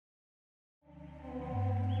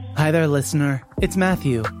Hi there, listener. It's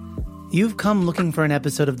Matthew. You've come looking for an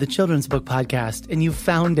episode of the Children's Book Podcast, and you've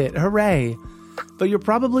found it. Hooray! But you're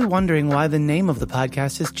probably wondering why the name of the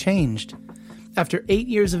podcast has changed. After 8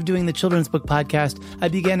 years of doing the Children's Book Podcast, I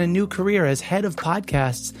began a new career as head of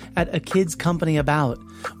podcasts at A Kids Company About,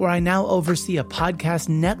 where I now oversee a podcast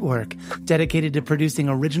network dedicated to producing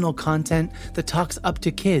original content that talks up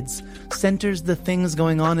to kids, centers the things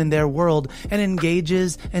going on in their world, and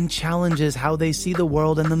engages and challenges how they see the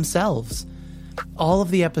world and themselves. All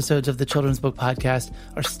of the episodes of the Children's Book Podcast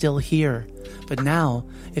are still here. But now,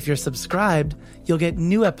 if you're subscribed, you'll get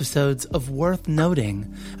new episodes of Worth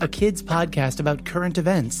Noting, a kids podcast about current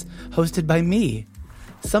events, hosted by me.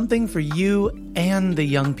 Something for you and the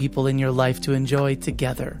young people in your life to enjoy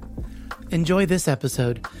together. Enjoy this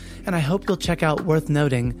episode, and I hope you'll check out Worth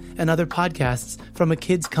Noting and other podcasts from A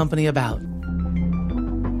Kids Company About.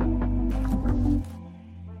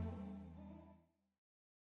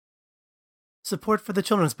 Support for the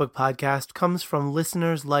Children's Book Podcast comes from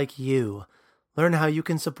listeners like you. Learn how you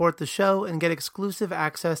can support the show and get exclusive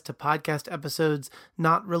access to podcast episodes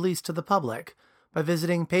not released to the public by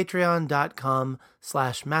visiting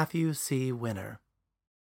patreon.com/Matthew C. Winner.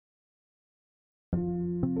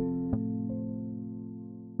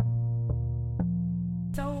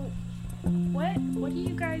 So, what do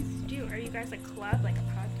you guys do? Are you guys a club, like a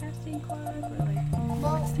podcasting club, or like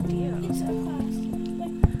what's the deal? It's a class.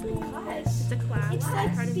 It's a class. It's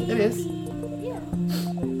like part of It is. Yeah.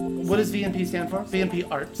 What does VNP stand for? VNP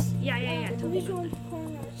Arts. Yeah. Visual and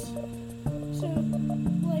performing arts. So,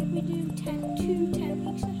 like, we do 10-week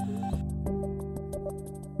sessions.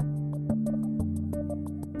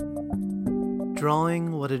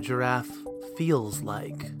 Drawing what a giraffe feels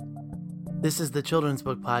like. This is the Children's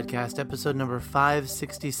Book Podcast, episode number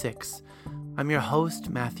 566. I'm your host,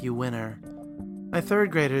 Matthew Winner. My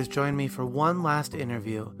third graders joined me for one last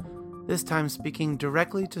interview, this time speaking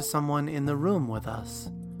directly to someone in the room with us.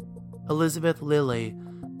 Elizabeth Lilly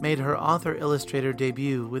made her author-illustrator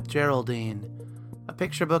debut with Geraldine, a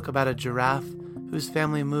picture book about a giraffe whose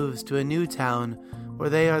family moves to a new town where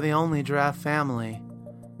they are the only giraffe family.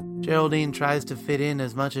 Geraldine tries to fit in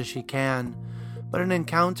as much as she can, but an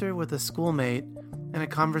encounter with a schoolmate and a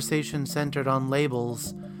conversation centered on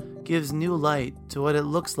labels gives new light to what it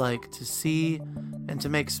looks like to see and to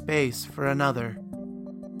make space for another.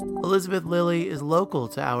 Elizabeth Lilly is local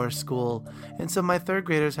to our school, and so my third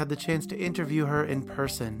graders had the chance to interview her in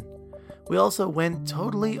person. We also went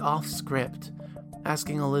totally off script,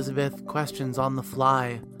 asking Elizabeth questions on the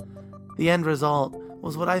fly. The end result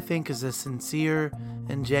was what I think is a sincere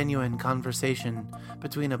and genuine conversation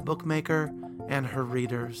between a bookmaker and her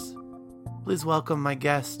readers. Please welcome my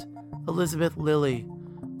guest, Elizabeth Lilly,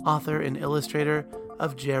 author and illustrator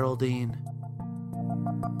of Geraldine.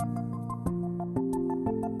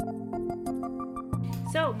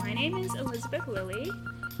 So, my name is Elizabeth Lilly.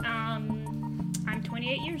 I'm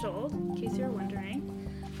 28 years old, in case you're wondering.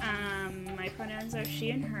 My pronouns are she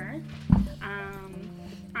and her.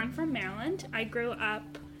 I'm from Maryland. I grew up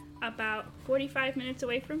about 45 minutes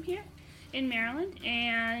away from here in Maryland,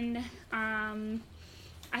 and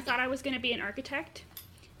I thought I was going to be an architect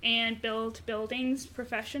and build buildings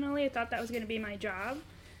professionally. I thought that was going to be my job,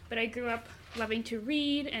 but I grew up loving to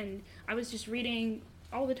read, and I was just reading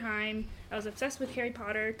all the time. I was obsessed with Harry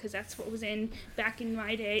Potter because that's what was in back in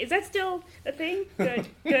my day. Is that still a thing? Good.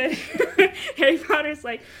 Harry Potter's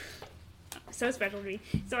like so special to me.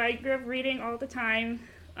 So I grew up reading all the time,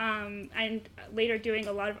 and later doing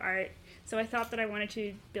a lot of art. So I thought that I wanted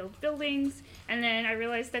to build buildings, and then I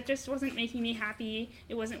realized that just wasn't making me happy.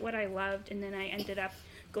 It wasn't what I loved, and then I ended up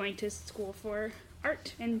going to school for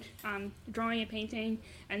art and drawing and painting,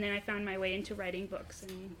 and then I found my way into writing books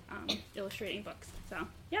and illustrating books. So,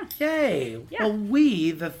 yeah. Yay! Yeah. Well,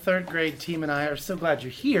 we, the third grade team, and I are so glad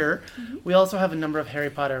you're here. Mm-hmm. We also have a number of Harry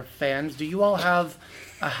Potter fans. Do you all have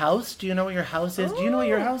a house? Do you know what your house is? Do you know what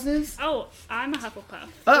your house is? Oh, I'm a Hufflepuff.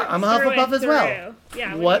 Oh, I'm a Hufflepuff as well.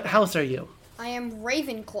 Yeah. What house are you? I am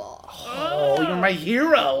Ravenclaw. Oh, you're my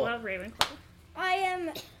hero. I love Ravenclaw. I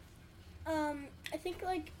am, I think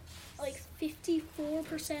like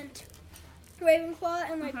 54%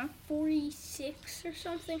 Ravenclaw and like 46 or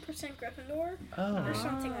something percent Gryffindor. Oh. Or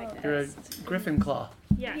something like that. You're a Gryffindor.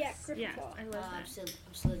 Yes. Yeah, Gryffindor. Yeah, I love that. I'm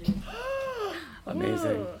Slytherin.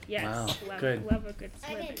 Amazing. Ooh, yes. Wow. Good. Love a good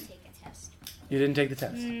I Slytherin. didn't take a test. You didn't take the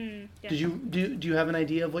test. Yeah. Did you do you have an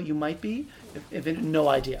idea of what you might be? No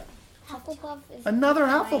idea. Hufflepuff is Another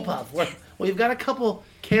Hufflepuff. Well, we've got a couple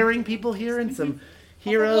caring people here and some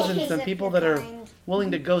heroes and some people that are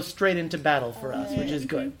willing to go straight into battle for us, which is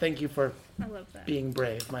good. Thank you for I love that. being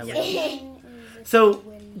brave, my lady. So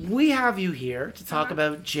we have you here to talk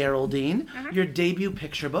about Geraldine, Uh-huh. your debut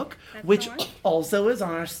picture book, That's which the one. also is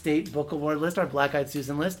on our state book award list, our Black Eyed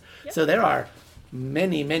Susan list. Yep. So there are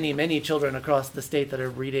many, many, many children across the state that are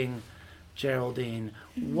reading Geraldine.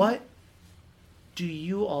 Mm-hmm. What do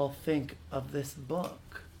you all think of this book?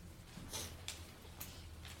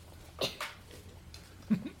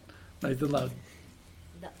 Nice and loud.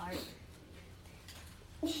 The art.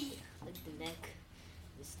 Like the neck,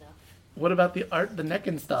 the stuff. What about the art, the neck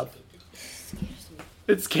and stuff? It scares me.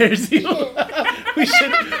 It scares you. We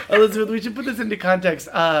should, Elizabeth, we should put this into context.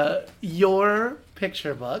 Your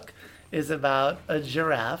picture book is about a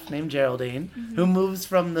giraffe named Geraldine who moves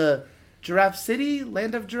from the Giraffe City,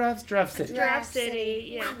 land of giraffes, Giraffe City, Giraffe City,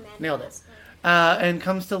 yeah. Nailed it. And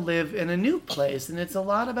comes to live in a new place. And it's a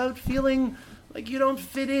lot about feeling like you don't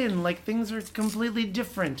fit in, like things are completely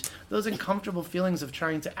different. Those uncomfortable feelings of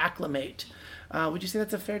trying to acclimate. Would you say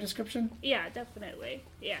that's a fair description? Yeah, definitely.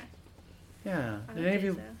 Yeah. Yeah. I Did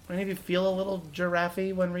would say any of you feel a little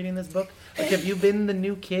giraffe-y when reading this book? Like, have you been the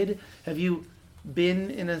new kid? Have you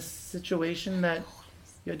been in a situation that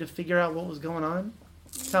you had to figure out what was going on?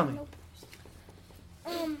 Tell me.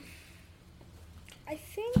 I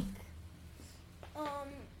think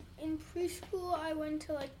in preschool I went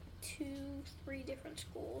to like 2-3 different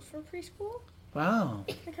schools for preschool. Wow.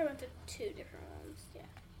 I think I went to 2 different ones. Yeah.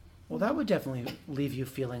 Well, that would definitely leave you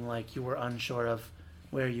feeling like you were unsure of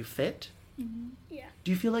where you fit. Yeah.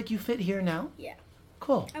 Do you feel like you fit here now? Yeah.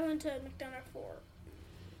 Cool. I went to McDonough for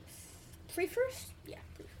pre-first. Yeah,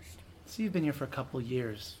 pre-first. So you've been here for a couple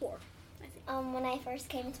years. 4, I think. When I first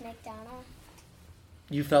came to McDonough,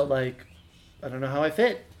 You felt like, I don't know how I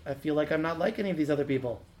fit. I feel like I'm not like any of these other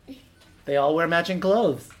people. They all wear matching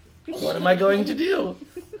clothes. What am I going to do?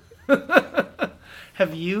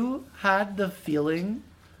 Have you had the feeling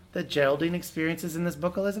that Geraldine experiences in this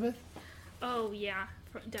book, Elizabeth? Oh yeah,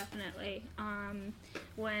 definitely.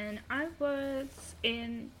 When I was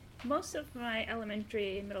in most of my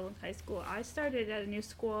elementary, middle, and high school, I started at a new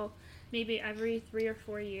school maybe every 3 or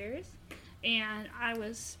 4 years, and I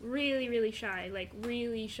was really, really shy. Like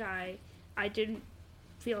really shy. I didn't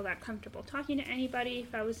feel that comfortable talking to anybody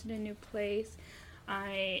if I was in a new place.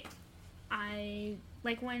 I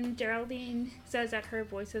like when Geraldine says that her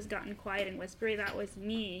voice has gotten quiet and whispery, that was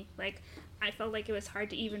me. Like, I felt like it was hard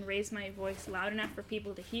to even raise my voice loud enough for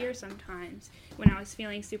people to hear sometimes when I was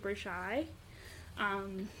feeling super shy.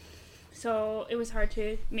 So it was hard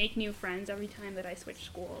to make new friends every time that I switched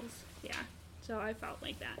schools. Yeah, so I felt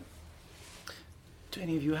like that. Do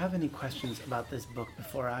any of you have any questions about this book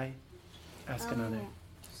before I ask another?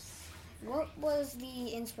 what was the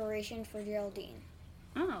inspiration for Geraldine?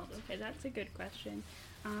 Oh, okay, that's a good question.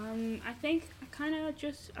 I think I kind of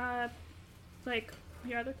just, like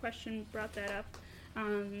your other question brought that up.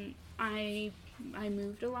 I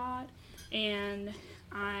moved a lot, and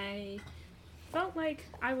I felt like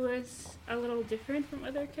I was a little different from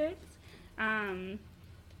other kids.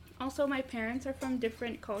 Also, my parents are from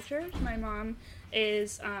different cultures. My mom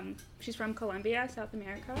is, she's from Colombia, South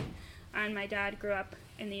America, and my dad grew up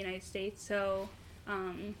in the United States, so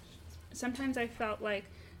sometimes I felt like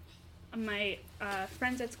my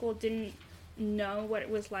friends at school didn't know what it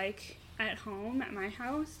was like at home, at my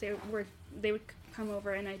house. They would come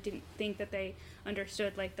over, and I didn't think that they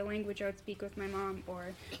understood like the language I would speak with my mom or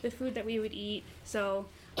the food that we would eat. So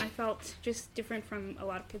I felt just different from a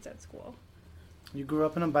lot of kids at school. You grew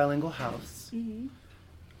up in a bilingual house,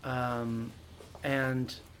 Mm-hmm.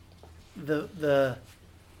 and the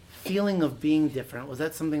feeling of being different, was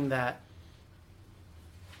that something that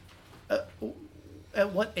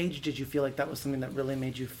at what age did you feel like that was something that really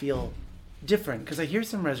made you feel different? Because I hear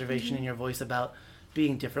some reservation in your voice about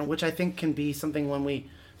being different, which I think can be something when we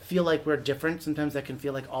feel like we're different. Sometimes that can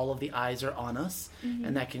feel like all of the eyes are on us,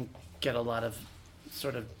 and that can get a lot of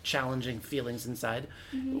sort of challenging feelings inside.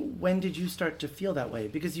 When did you start to feel that way?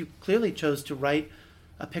 Because you clearly chose to write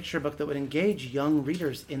a picture book that would engage young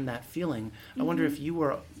readers in that feeling. I wonder if you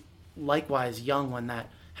were likewise young when that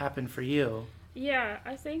happened for you. Yeah,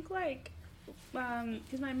 I think like,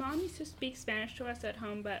 because my mom used to speak Spanish to us at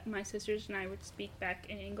home, but my sisters and I would speak back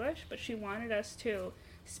in English, but she wanted us to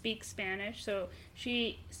speak Spanish, so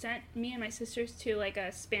she sent me and my sisters to like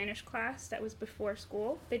a Spanish class that was before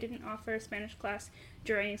school. They didn't offer a Spanish class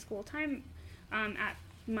during school time at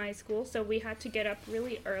my school, so we had to get up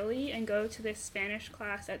really early and go to this Spanish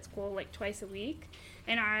class at school like twice a week.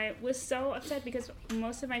 And I was so upset because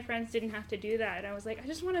most of my friends didn't have to do that. And I was like, I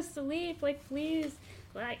just want to sleep, like, please,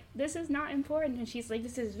 like, this is not important. And she's like,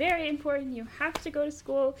 this is very important. You have to go to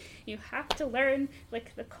school. You have to learn,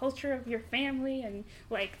 like, the culture of your family, and,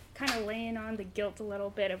 like, kind of laying on the guilt a little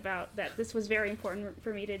bit about that this was very important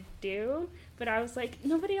for me to do. But I was like,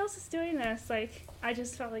 nobody else is doing this. Like, I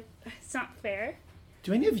just felt like it's not fair.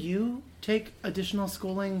 Do any of you take additional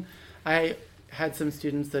schooling? I had some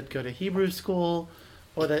students that go to Hebrew school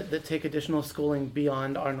or that take additional schooling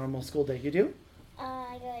beyond our normal school day. You do?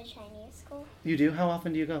 I go to Chinese school You do? How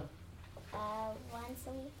often do you go? once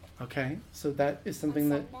a week. Okay, so that is something On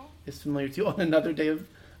that Sunday. is familiar to you on another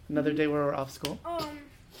day where we're off school.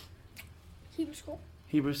 Hebrew school.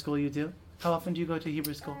 Hebrew school you do? How often do you go to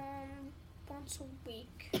Hebrew school? Once a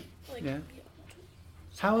week. Like, Yeah. once a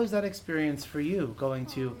week. How is that experience for you, going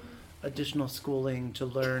to additional schooling to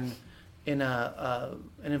learn in an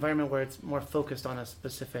environment where it's more focused on a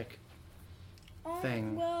specific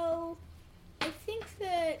thing? Well, I think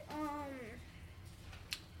that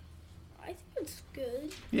I think it's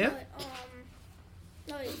good. Yeah?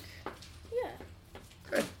 But like, yeah.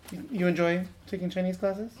 Good. You enjoy taking Chinese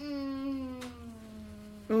classes? Mm.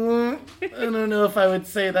 I don't know if I would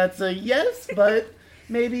say that's a yes, but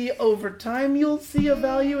maybe over time you'll see a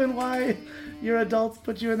value in why your adults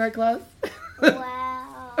put you in that class.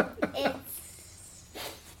 Well, it's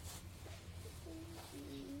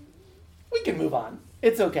We can move on.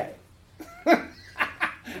 It's okay.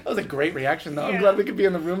 That was a great reaction, though. I'm Yeah. glad we could be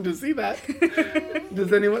in the room to see that.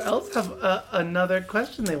 Does anyone else have another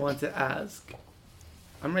question they want to ask?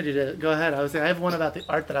 I'm ready to go ahead. I have one about the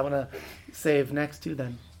art that I want to save next too.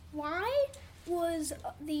 Then Why was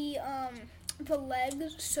the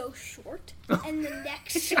legs so short and the neck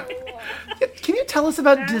so long? can you tell us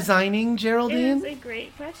about That designing, It is Geraldine? a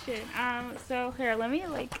great question. So here, let me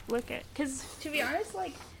like look at, because to be honest,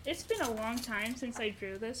 like it's been a long time since I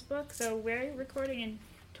drew this book. So we're recording in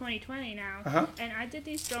 2020 now, Uh-huh. and I did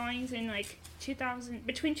these drawings in like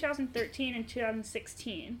between 2013 and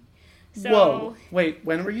 2016. So Whoa! Wait,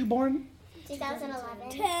 when were you born? 2011.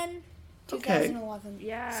 10. Okay. 2011.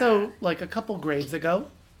 yeah. So like a couple grades ago.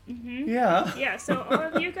 hmm Yeah. Yeah, so all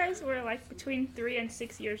of you guys were like between 3 and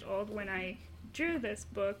 6 years old when I drew this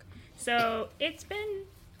book. So it's been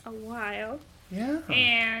a while. Yeah.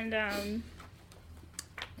 And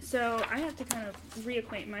so I have to kind of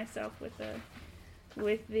reacquaint myself with the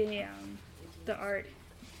art.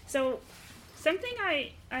 So something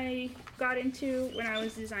I got into when I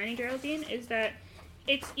was designing Geraldine is that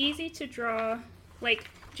it's easy to draw like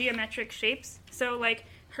geometric shapes. So like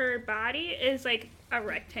her body is like a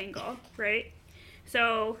rectangle, right?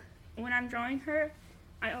 So when I'm drawing her,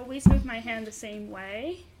 I always move my hand the same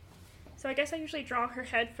way. So I guess I usually draw her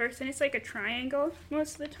head first, and it's like a triangle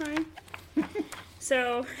most of the time.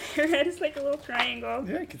 So her head is like a little triangle.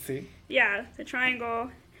 Yeah, I can see. Yeah, it's a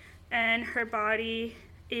triangle, and her body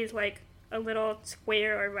is like a little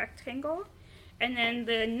square or rectangle. And then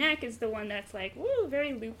the neck is the one that's like, woo,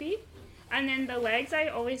 very loopy. And then the legs, I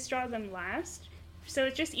always draw them last. So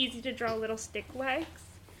it's just easy to draw little stick legs.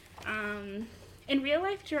 In real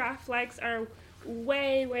life, giraffe legs are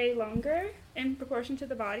way, way longer in proportion to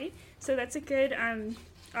the body. So that's a good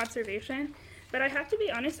observation. But I have to be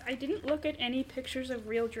honest, I didn't look at any pictures of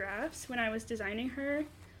real giraffes when I was designing her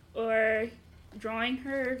or drawing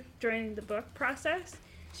her during the book process.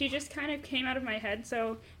 She just kind of came out of my head.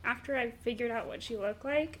 So after I figured out what she looked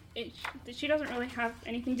like, she doesn't really have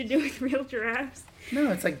anything to do with real giraffes. No,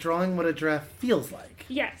 it's like drawing what a giraffe feels like.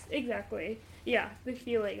 Yes, exactly. Yeah, the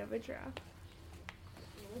feeling of a giraffe.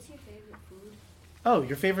 What's your favorite food? Oh,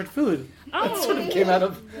 your favorite food? That sort Oh, of came out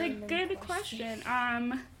of. the good question.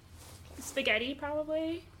 Spaghetti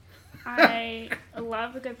probably. I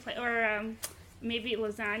love a good or maybe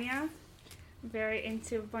lasagna. Very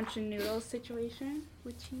into a bunch of noodles situation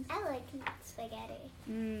with cheese. I like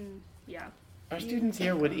spaghetti. Yeah. Our students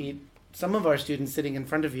here would eat. Some of our students sitting in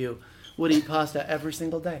front of you would eat pasta every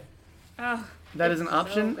single day. Oh, That is an it's so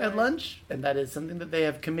option at good. lunch, and that is something that they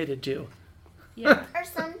have committed to. Yeah. Or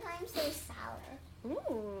sometimes there's salad.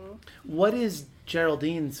 Ooh. What is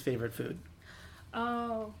Geraldine's favorite food?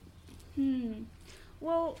 Oh.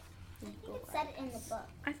 Well, It said it in the book.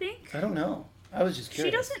 I think I don't know. I was just she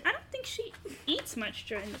curious. doesn't. I don't think she eats much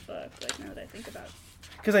during the book. Like now that I think about it.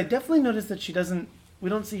 Because I definitely noticed that she doesn't. We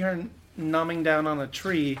don't see her numbing down on a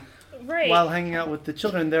tree Right. while hanging out with the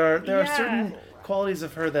children. There are Yeah. certain qualities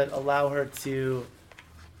of her that allow her to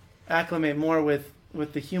acclimate more with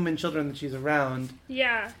with the human children that she's around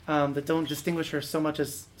Yeah. that don't distinguish her so much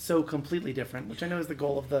as so completely different, which I know is the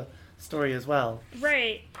goal of the story as well.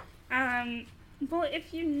 Right. Well,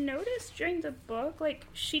 if you notice during the book, like,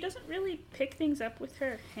 she doesn't really pick things up with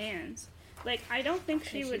her hands. Like, I don't think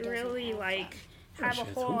she would really, like, have she a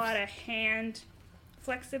has whole hoofs. lot of hand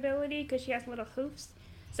flexibility because she has little hoofs.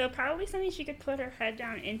 So probably something she could put her head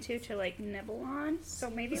down into to, like, nibble on. So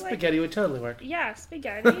maybe, like... Spaghetti would totally work. Yeah,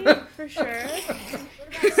 spaghetti, for sure.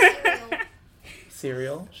 What about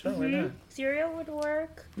cereal? Cereal, sure, why not? Cereal would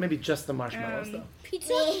work. Maybe just the marshmallows, though.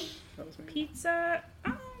 Pizza? That was me. Pizza,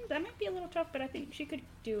 that might be a little tough, but I think she could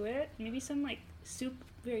do it. Maybe some, like, soup,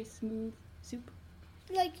 very smooth soup.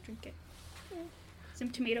 Like, Drink it. Some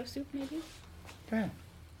tomato soup, maybe. Go ahead.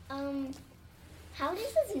 How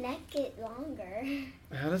does his neck get longer?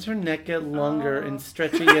 How does her neck get longer and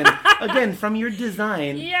stretchy? And again, from your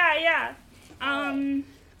design, Yeah.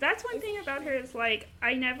 That's one thing about her is, like,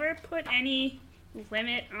 I never put any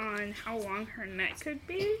limit on how long her neck could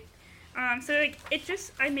be. So, like,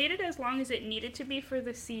 I made it as long as it needed to be for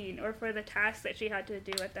the scene or for the task that she had to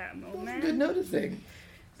do at that moment. good noticing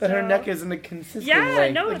that her So- neck isn't a consistent Yeah,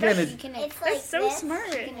 length. no, Again, that's- You can It's like so this, smart.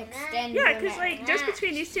 You can extend Yeah, your because, neck. like, just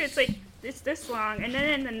between these two, it's, like, it's this long. And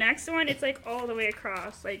then in the next one, it's, like, all the way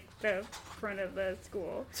across, like, the front of the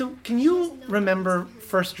school. So can you remember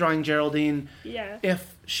first drawing Geraldine, Yeah.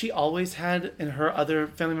 if she always had, and her other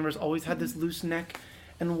family members always had this loose neck,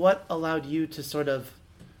 and what allowed you to sort of,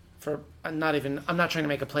 I'm not trying to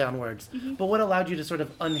make a play on words, but what allowed you to sort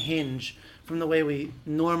of unhinge from the way we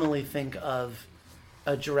normally think of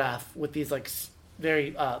a giraffe with these, like,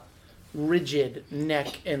 very rigid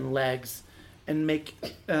neck and legs, and make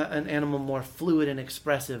an animal more fluid and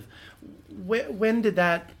expressive? When did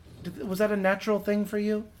that, was that a natural thing for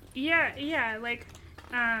you? Yeah, like,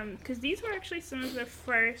 because these were actually some of the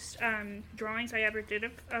first drawings I ever did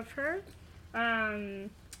of her.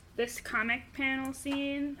 This comic panel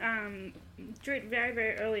scene, drew it very,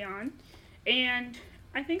 very early on. And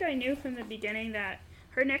I think I knew from the beginning that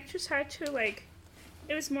her neck just had to, like,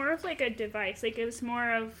 it was more of, like, a device. Like, it was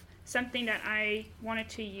more of something that I wanted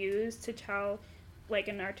to use to tell, like,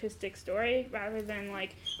 an artistic story rather than,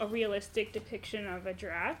 like, a realistic depiction of a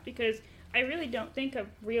giraffe, because I really don't think a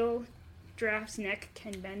real giraffe's neck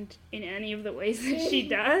can bend in any of the ways that she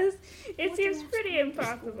does. It seems pretty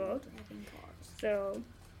impossible. So,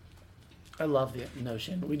 I love the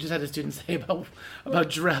notion. We just had a student say about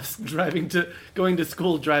giraffes going to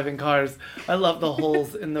school driving cars. I love the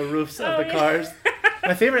holes in the roofs of the yeah. cars.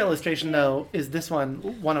 My favorite illustration, though, is this one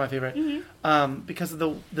of my favorite, because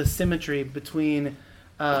of the symmetry between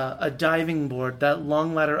a diving board, that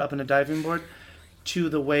long ladder up in a diving board, to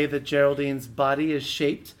the way that Geraldine's body is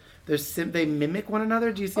shaped. They mimic one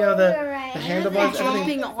another. Do you see how the handlebars,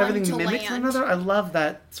 Jumping everything onto mimics one land. another? I love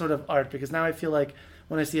that sort of art, because now I feel like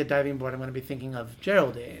when I see a diving board, I'm going to be thinking of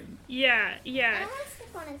Geraldine. yeah. I want to stick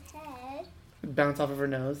on his head. Bounce off of her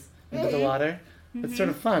nose into the water. It's sort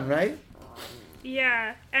of fun, right?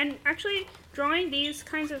 Yeah, and actually drawing these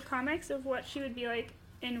kinds of comics of what she would be like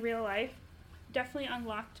in real life definitely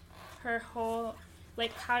unlocked her whole,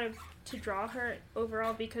 like, how to draw her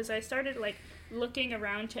overall, because I started, like, looking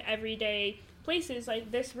around to everyday places,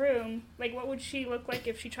 like this room. Like, what would she look like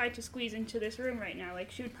if she tried to squeeze into this room right now? Like,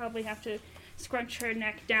 she would probably have to scrunch her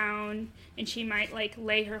neck down, and she might, like,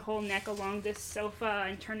 lay her whole neck along this sofa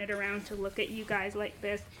and turn it around to look at you guys like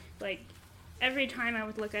this. Like, every time I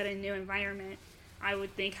would look at a new environment, I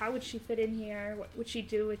would think, how would she fit in here? What would she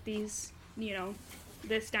do with these,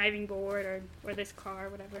 this diving board or this car or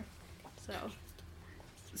whatever?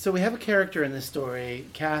 So we have a character in this story,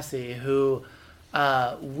 Cassie, who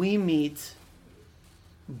we meet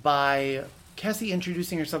by Cassie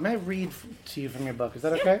introducing herself. May I read to you from your book? Is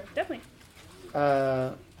that okay? Definitely.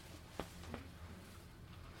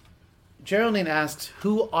 Geraldine asks,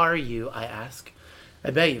 "Who are you?" I ask.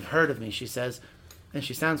 "I bet you've heard of me," she says, and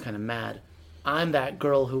she sounds kind of mad. "I'm that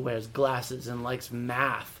girl who wears glasses and likes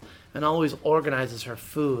math and always organizes her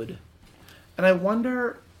food." And I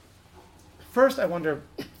wonder,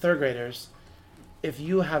 third graders, if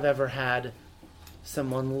you have ever had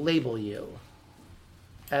someone label you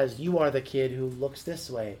as you are the kid who looks this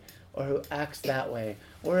way or who acts that way,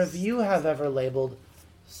 or if you have ever labeled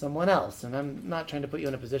someone else. And I'm not trying to put you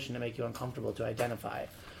in a position to make you uncomfortable to identify,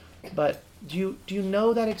 but do you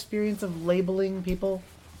know that experience of labeling people?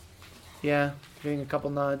 Yeah, getting a couple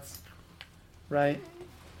nods, right?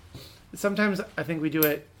 Sometimes I think we do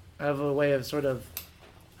it out of a way of sort of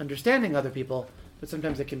understanding other people, but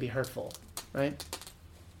sometimes it can be hurtful, right?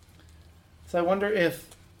 So I wonder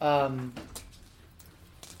if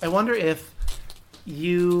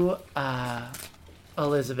you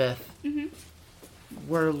Elizabeth,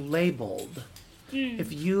 were labeled.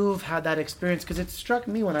 If you've had that experience, because it struck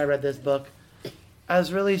me when I read this book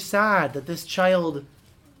as really sad that this child,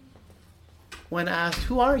 when asked,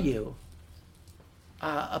 "Who are you?"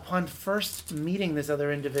 Upon first meeting this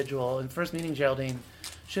other individual and first meeting Geraldine,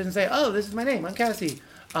 she doesn't say, "Oh, this is my name, I'm Cassie."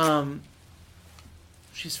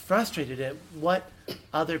 She's frustrated at what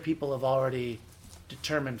other people have already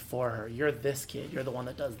determined for her. You're this kid. You're the one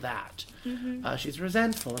that does that. She's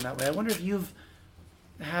resentful in that way. I wonder if you've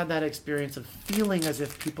had that experience of feeling as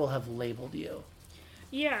if people have labeled you.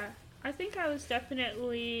 Yeah, I think I was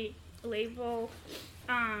definitely labeled,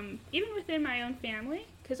 even within my own family,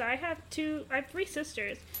 because I have 3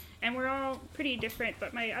 sisters, and we're all pretty different,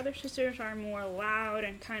 but my other sisters are more loud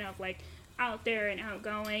and kind of like out there and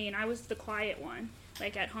outgoing, and I was the quiet one.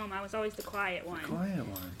 Like at home, I was always the quiet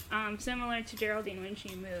one. Similar to Geraldine when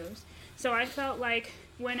she moves. So I felt like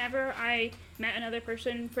whenever I met another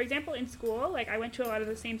person, for example, in school, like I went to a lot of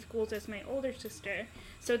the same schools as my older sister,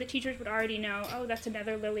 so the teachers would already know, oh, that's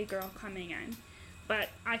another Lily girl coming in. But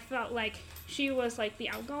I felt like she was like the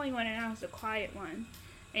outgoing one and I was the quiet one.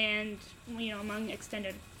 And, you know, among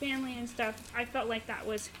extended family and stuff, I felt like that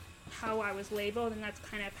was how I was labeled and that's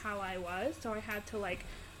kind of how I was. So I had to like,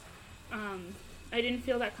 I didn't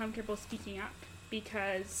feel that comfortable speaking up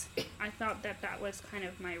because I thought that that was kind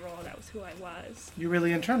of my role. That was who I was. You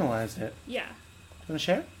really internalized it. Yeah. You want to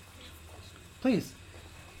share? Please.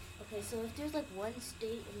 Okay, so if there's like one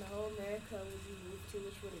state in the whole America would you move to,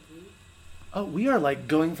 which would it be? Oh, we are like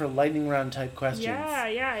going for lightning round type questions.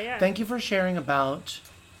 Yeah. Thank you for sharing about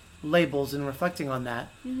labels and reflecting on that.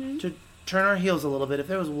 To turn our heels a little bit, if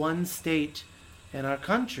there was one state in our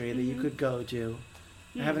country that you could go to,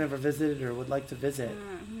 I haven't ever visited or would like to visit,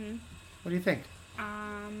 what do you think?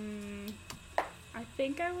 I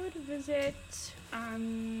think I would visit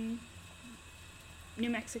New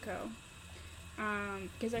Mexico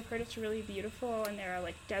because I've heard it's really beautiful and there are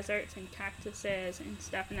like deserts and cactuses and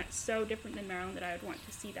stuff, and that's so different than Maryland that I would want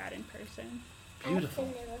to see that in person. Beautiful.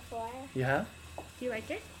 I've been there before. You have? Do you like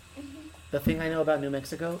it? The thing I know about New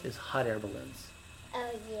Mexico is hot air balloons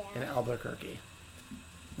Oh, in yeah. Albuquerque.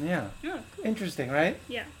 Yeah. Oh, cool. Interesting, right?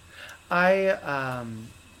 Yeah. I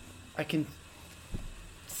can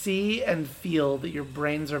see and feel that your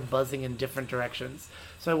brains are buzzing in different directions.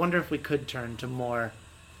 So I wonder if we could turn to more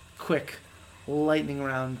quick lightning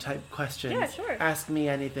round type questions. Yeah, sure. Ask me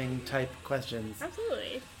anything type questions.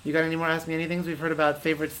 Absolutely. You got any more ask me anythings? We've heard about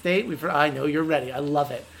favorite state. I know you're ready. I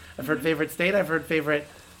love it. I've heard favorite state. I've heard favorite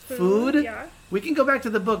food. Yeah. We can go back to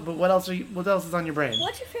the book, but what else is on your brain?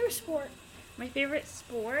 What's your favorite sport? My favorite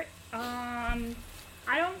sport? I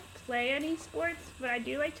don't play any sports, but I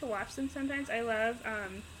do like to watch them sometimes. I love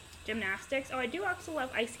gymnastics. Oh, I do also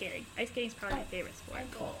love ice skating. Ice skating is probably my favorite sport.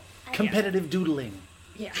 Cool. Competitive doodling.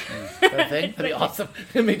 Yeah. That thing? That'd be awesome.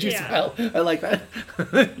 It made you Yeah. smile. I like that.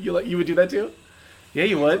 You would do that too? Yeah,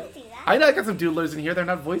 you would. do that. I know I got some doodlers in here. They're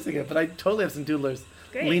not voicing it, but I totally have some doodlers.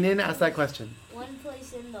 Great. Lean in, ask that question. One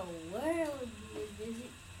place in the world you would visit.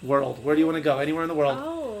 World. Where do you want to go? Anywhere in the world.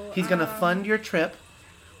 Oh. He's going to fund your trip.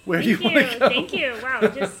 Where do you want to go? Thank you. Wow.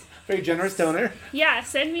 Just Very generous donor. yeah.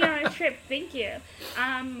 Send me on a trip. Thank you.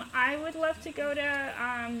 I would love to go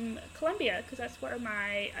to Colombia because that's where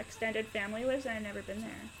my extended family lives, and I've never been there.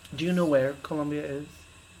 Do you know where Colombia is?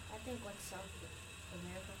 I think like South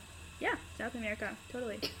America. Yeah, South America.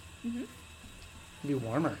 Totally. It'd be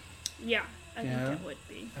warmer. Yeah. I Yeah. think it would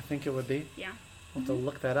be. I think it would be. Yeah. I'll have to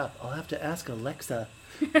look that up. I'll have to ask Alexa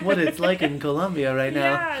what it's like in Colombia right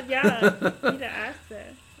now. Yeah. Need to ask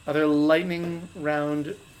that. Are there lightning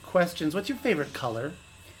round questions? What's your favorite color?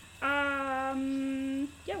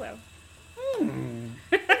 Yellow.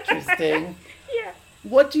 Interesting. Yeah.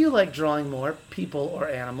 What do you like drawing more, people or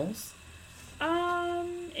animals?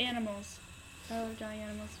 Animals. I love drawing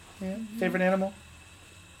animals. Yeah. Favorite animal?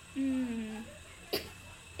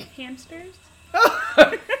 Hamsters.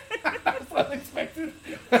 That's unexpected.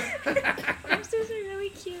 Hamsters are really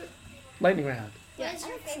cute. Lightning round. What is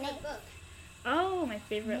your favorite book? Oh, my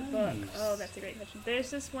favorite book. Nice. Oh, that's a great question.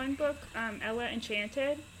 There's this one book, Ella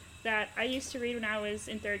Enchanted, that I used to read when I was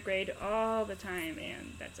in 3rd grade all the time,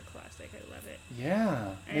 and that's a classic. I love it.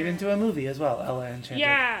 Yeah. Made into a movie as well, Ella Enchanted.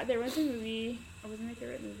 Yeah, there was a movie. It wasn't my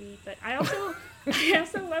favorite movie, but I also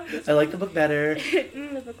love this. I like the book better.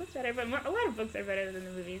 The book was better, but a lot of books are better than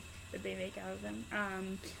the movies that they make out of them.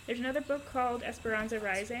 There's another book called Esperanza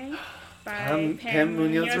Rising by Pam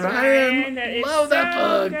Munoz Munoz Ryan. That is Love that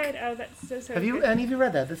so book. good. Oh, that's so Have good. any of you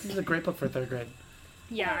read that? This is a great book for 3rd grade.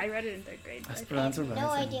 Yeah, I read it in 3rd grade. Esperanza Rising. No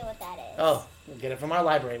idea what that is. Oh, we'll get it from our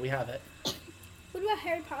library. We have it. What about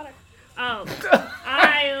Harry Potter? Oh,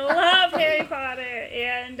 I love Harry Potter,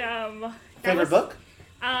 and Favorite book?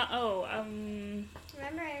 Remember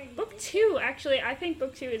I already Book 2, actually. I think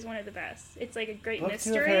Book 2 is one of the best. It's like a great Book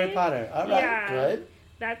mystery. 2 of Harry Potter. All right, Yeah. good.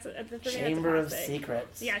 That's a Chamber of classic.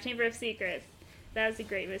 Secrets. Yeah, Chamber of Secrets. That was a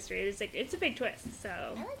great mystery. It's a big twist. So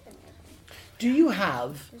I like them. Do you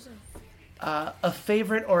have a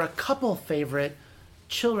favorite or a couple favorite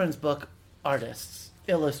children's book artists,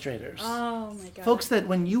 illustrators? oh my god, Folks that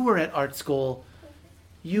when you were at art school,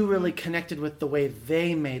 you really connected with the way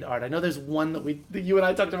they made art. I know there's one that you and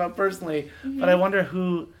I talked about personally, but I wonder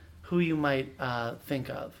who you might think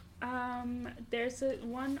of. There's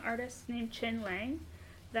one artist named Chin Lang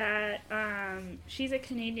that she's a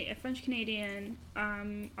French Canadian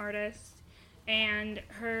artist, and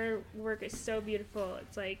her work is so beautiful.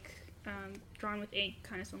 It's like drawn with ink,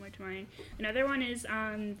 kind of similar to mine. Another one is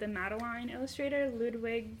the Madeline illustrator,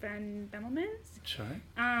 Ludwig van Bemelmans. Sure.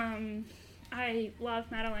 I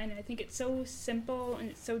love Madeline. I think it's so simple and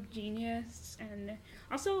it's so genius. And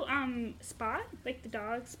also Spot, like the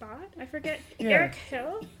dog Spot. I forget. Yeah. Eric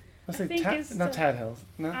Hill. Let's I say think not Tad Hill.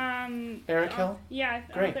 No. Eric Hill? Yeah,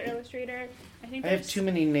 Great. author illustrator. I think I have there's too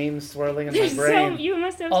many names swirling in my there's brain. you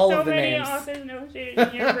must have All so of the many names. authors and illustrators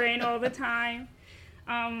in your brain all the time.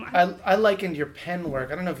 I likened your pen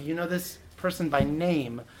work. I don't know if you know this person by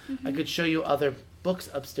name. I could show you other books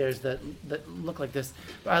upstairs that look like this.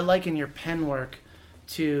 But I liken your pen work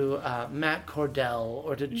to Matt Cordell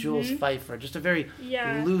or to Jules Pfeiffer. Just a very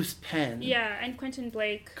Yeah. loose pen. Yeah, and Quentin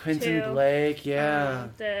Blake. Quentin too. Blake, yeah.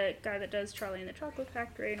 The guy that does Charlie and the Chocolate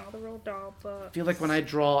Factory and all the Roald Dahl books. I feel like when I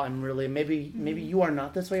draw, I'm really maybe you are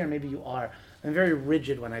not this way, or maybe you are. I'm very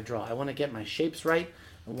rigid when I draw. I want to get my shapes right.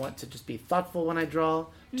 I want to just be thoughtful when I draw.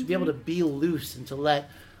 To be able to be loose and to let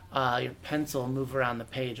your pencil move around the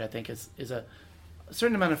page, I think is a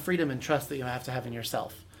certain amount of freedom and trust that you have to have in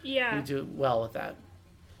yourself. Yeah. You do well with that.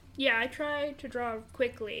 Yeah, I try to draw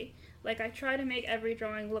quickly. Like, I try to make every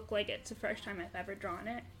drawing look like it's the first time I've ever drawn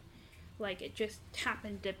it. Like, it just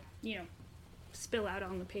happened to, spill out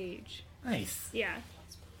on the page. Nice. Yeah.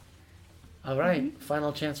 All right.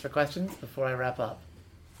 Final chance for questions before I wrap up.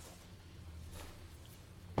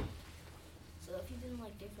 So if you've been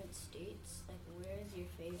like different states, like where is your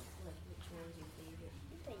favorite? Like which one is your favorite?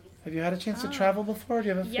 Have you had a chance to travel before? Do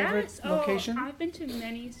you have a favorite Yes. location? I've been to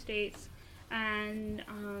many states, and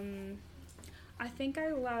I think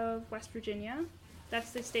I love West Virginia.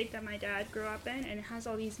 That's the state that my dad grew up in, and it has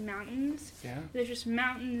all these mountains. Yeah. There's just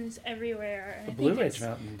mountains everywhere. And The I Blue think Ridge it's-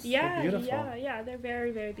 Mountains. Yeah, They're beautiful. yeah. They're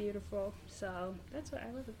very, very beautiful. So that's what I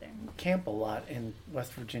love it there. Camp a lot in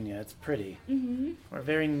West Virginia. It's pretty. Mm-hmm. We're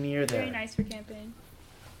very near there. Very nice for camping.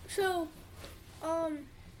 So,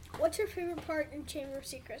 what's your favorite part in Chamber of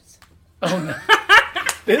Secrets? Oh no.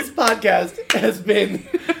 This podcast has been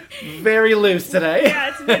very loose today. Yeah,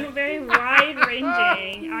 it's been very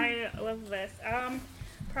wide-ranging. I love this.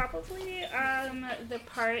 Probably the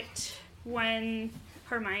part when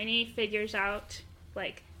Hermione figures out,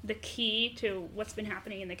 like, the key to what's been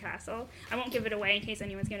happening in the castle. I won't give it away in case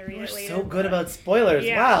anyone's going to read You're it later. so good but- about spoilers.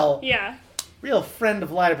 Yeah. Wow. Yeah. Real friend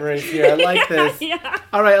of libraries here. I like this. Yeah.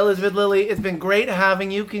 All right, Elizabeth Lilly, it's been great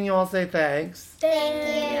having you. Can you all say thanks?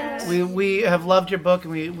 Thank We have loved your book,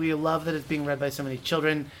 and we love that it's being read by so many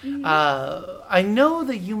children. I know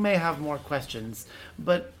that you may have more questions,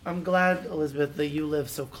 but I'm glad, Elizabeth, that you live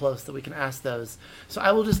so close that we can ask those. So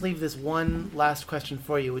I will just leave this one last question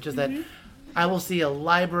for you, which is that I will see a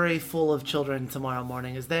library full of children tomorrow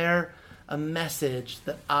morning. Is there a message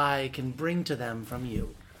that I can bring to them from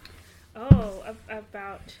you? Oh,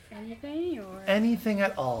 about anything or? Anything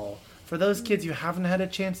at all. For those kids you haven't had a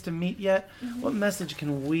chance to meet yet, what message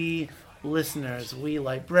can we listeners, we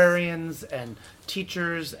librarians and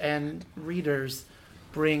teachers and readers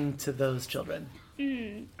bring to those children?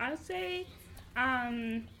 I'll say,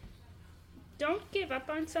 don't give up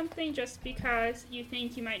on something just because you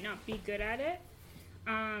think you might not be good at it.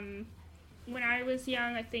 When I was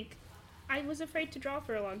young, I think I was afraid to draw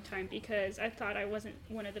for a long time because I thought I wasn't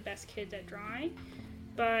one of the best kids at drawing.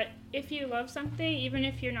 But if you love something, even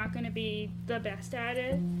if you're not going to be the best at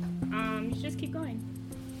it, you should just keep going.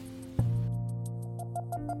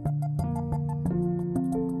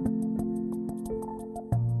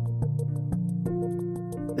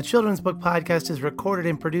 The Children's Book Podcast is recorded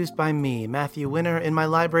and produced by me, Matthew Winner, in my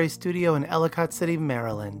library studio in Ellicott City,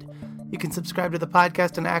 Maryland. You can subscribe to the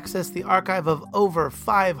podcast and access the archive of over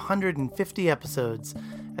 550 episodes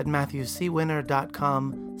at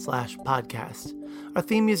matthewcwinner.com/podcast. Our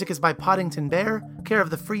theme music is by Poddington Bear, care of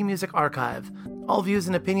the Free Music Archive. All views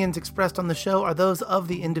and opinions expressed on the show are those of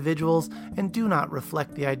the individuals and do not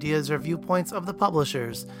reflect the ideas or viewpoints of the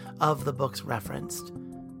publishers of the books referenced.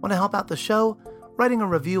 Want to help out the show? Writing a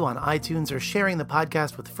review on iTunes or sharing the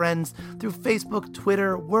podcast with friends through Facebook,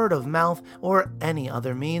 Twitter, word of mouth, or any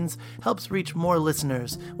other means helps reach more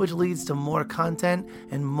listeners, which leads to more content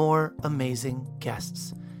and more amazing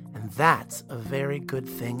guests. And that's a very good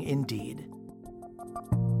thing indeed.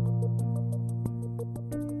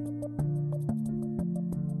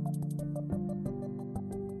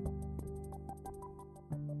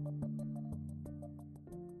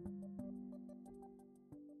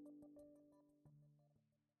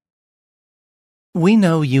 We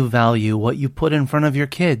know you value what you put in front of your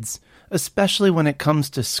kids, especially when it comes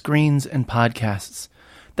to screens and podcasts.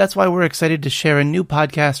 That's why we're excited to share a new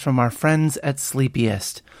podcast from our friends at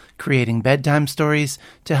Sleepiest, creating bedtime stories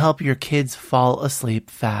to help your kids fall asleep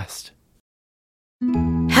fast.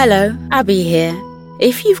 Hello, Abby here.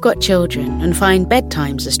 If you've got children and find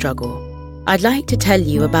bedtime's a struggle, I'd like to tell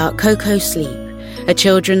you about Coco Sleep, a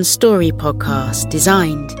children's story podcast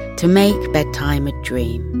designed to make bedtime a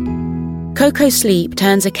dream. Coco Sleep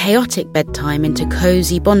turns a chaotic bedtime into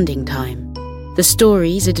cozy bonding time. The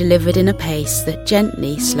stories are delivered in a pace that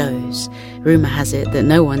gently slows. Rumour has it that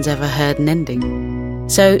no one's ever heard an ending.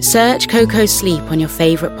 So search Coco Sleep on your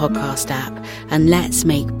favourite podcast app and let's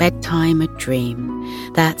make bedtime a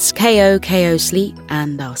dream. That's KOKO Sleep,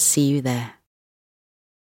 and I'll see you there.